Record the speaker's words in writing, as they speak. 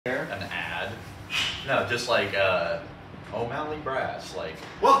An ad? No, just like O'Malley Brass, like.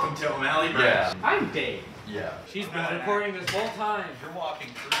 Welcome to O'Malley Brass. Yeah. I'm Dave. Yeah. She's been recording this whole time. You're walking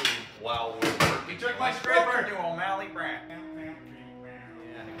through while we're working. You took my scraper. Welcome to O'Malley Brass. Yeah,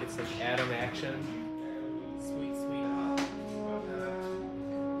 get some Adam action. Sweet, sweet.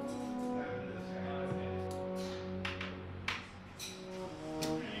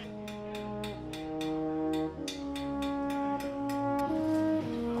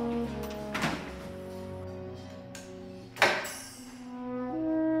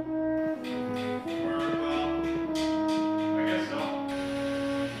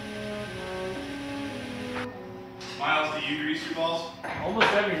 Miles, do you grease your balls?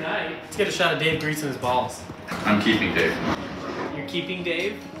 Almost every night. Let's get a shot of Dave greasing his balls. I'm keeping Dave. You're keeping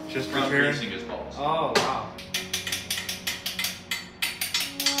Dave? Just greasing his balls. Oh, wow.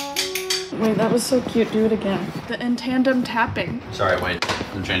 Wait, that was so cute. Do it again. The in tandem tapping. Sorry, wait.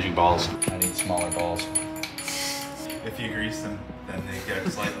 I'm changing balls. I need smaller balls. If you grease them, then they get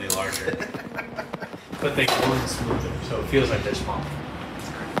slightly larger. But they go in smoother, so it feels like they're small.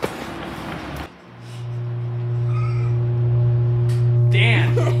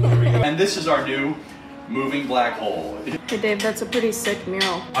 Dan! And this is our new moving black hole. Hey Dave, that's a pretty sick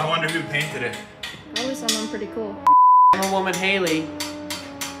mural. I wonder who painted it. Probably someone pretty cool. Woman Haley.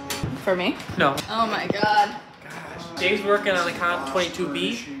 For me? No. Oh my god. Dave's working on the Con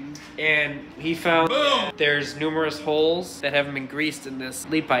 22B, and he found there's numerous holes that haven't been greased in this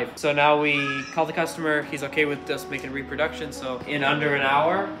lead pipe. So now we called the customer. He's okay with us making reproduction. So in under an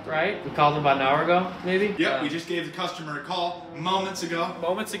hour, right? We called him about an hour ago, maybe? Yep, we just gave the customer a call moments ago.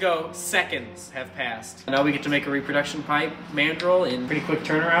 Moments ago, seconds have passed. Now we get to make a reproduction pipe mandrel in pretty quick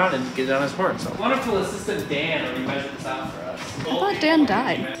turnaround and get it on his horn. So wonderful assistant Dan already measured this out for us. I thought Dan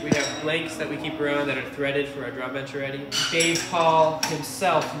died. We have blanks that we keep around that are threaded for our drum bench already. Dave Paul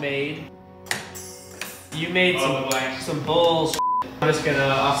himself made. You made some bullshit. I'm just gonna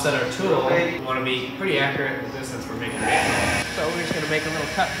offset our tool. We want to be pretty accurate with this since we're making it. So we're just gonna make a little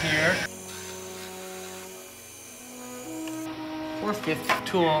cut here. 450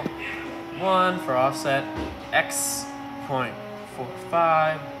 tool 1 for offset X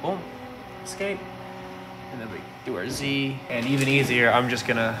 0.45. Boom. Escape. And then we do our Z. And even easier, I'm just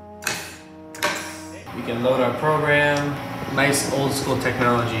gonna. We can load our program. Nice old school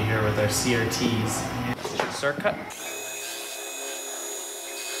technology here with our CRTs. Start cut.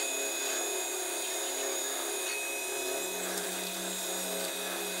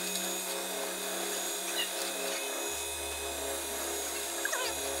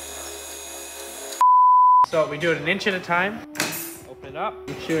 So we do it an inch at a time. Open it up.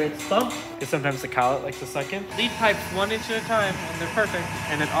 Make sure it's thumped, because sometimes the collet likes to suck in. Lead pipes 1 inch at a time, and they're perfect.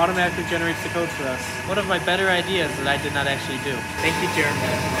 And it automatically generates the code for us. One of my better ideas that I did not actually do. Thank you, Jeremy.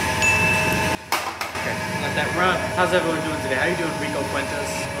 Okay, let that run. How's everyone doing today? How you doing, Rico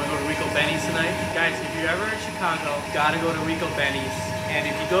Fuentes? Wanna go to Rico Benny's tonight? Guys, if you're ever in Chicago, gotta go to Rico Benny's. And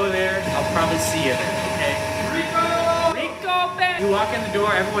if you go there, I'll probably see you there, okay? Rico! Rico Benny's! You walk in the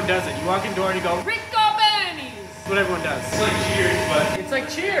door, everyone does it. You walk in the door and you go, Rico Benny's! That's what everyone does. It's like Cheers, but It's like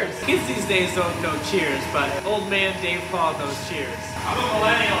Cheers. Kids these days don't know Cheers, but old man Dave Paul knows Cheers. I'm a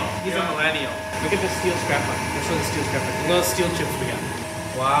millennial. He's a millennial. Look at the steel scrap one. Let's show the steel scrap one. Look at those steel chips we got.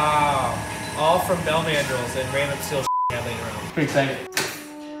 Wow. All from Bell Mandrels and random steel we have laying around. Pretty excited.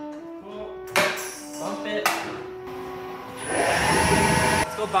 Cool. Bump it.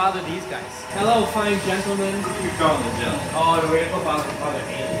 Let's go bother these guys. Hello, fine gentlemen. You're calling the gentleman. Oh, we're gonna go bother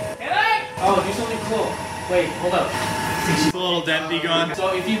Haley. Haley! Oh, do something cool. Wait, hold up. A little dent be gone.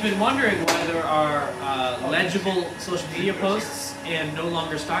 So if you've been wondering why there are legible social media posts and no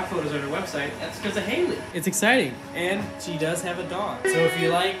longer stock photos on our website, that's because of Haley. It's exciting. And she does have a dog. So if you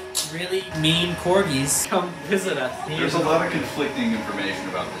like really mean corgis, come visit us. There's a lot of conflicting information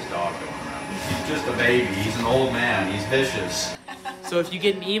about this dog going around. He's just a baby. He's an old man. He's vicious. So if you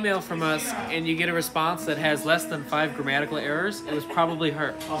get an email from us and you get a response that has less than 5 grammatical errors, it was probably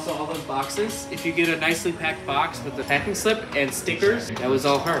her. Also, all those boxes, if you get a nicely packed box with the packing slip and stickers, that was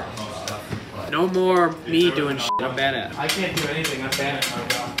all her. No more me doing shit I'm bad at. I can't do anything I'm bad at my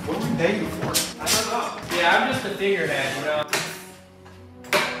job. What would they do for? I don't know. Yeah, I'm just a figurehead, you know?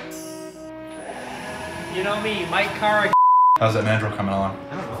 You know me, Mike Carr. How's that mandrel coming along?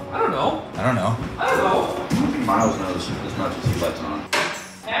 I don't know. I don't know. I don't know. I don't know. I don't think Miles knows as much as he lets on.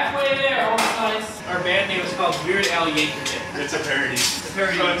 Halfway there, almost nice. Our band name is called Weird Al Yankovic. It's a parody. It's a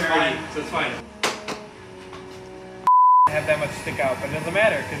parody So of it's parody, fine. so it's fine. I have that much stick out, but it doesn't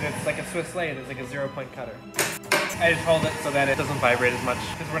matter because it's like a Swiss lathe. It's like a 0-point cutter. I just hold it so that it doesn't vibrate as much.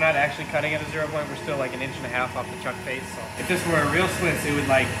 Because we're not actually cutting at a 0 point, we're still like 1.5 inches off the chuck face. So if this were a real Swiss, it would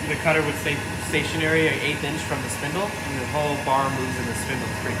like, the cutter would stay stationary an 1/8 inch from the spindle, and the whole bar moves in the spindle.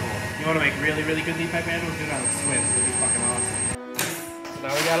 It's pretty cool. You want to make really, really good lead pipe mandrels? Do it on a Swiss. It'd be fucking awesome. So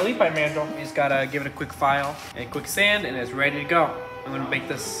now we got a lead pipe mandrel. We just gotta give it a quick file and a quick sand, and it's ready to go. I'm gonna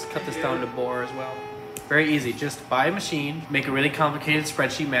cut this down to bore as well. Very easy. Just buy a machine, make a really complicated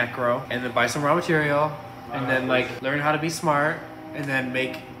spreadsheet macro, and then buy some raw material, and then like learn how to be smart, and then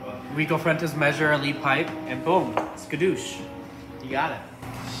make Rico Fuentes measure a lead pipe, and boom, skadoosh. You got it.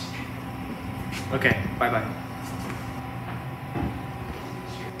 Okay, bye-bye.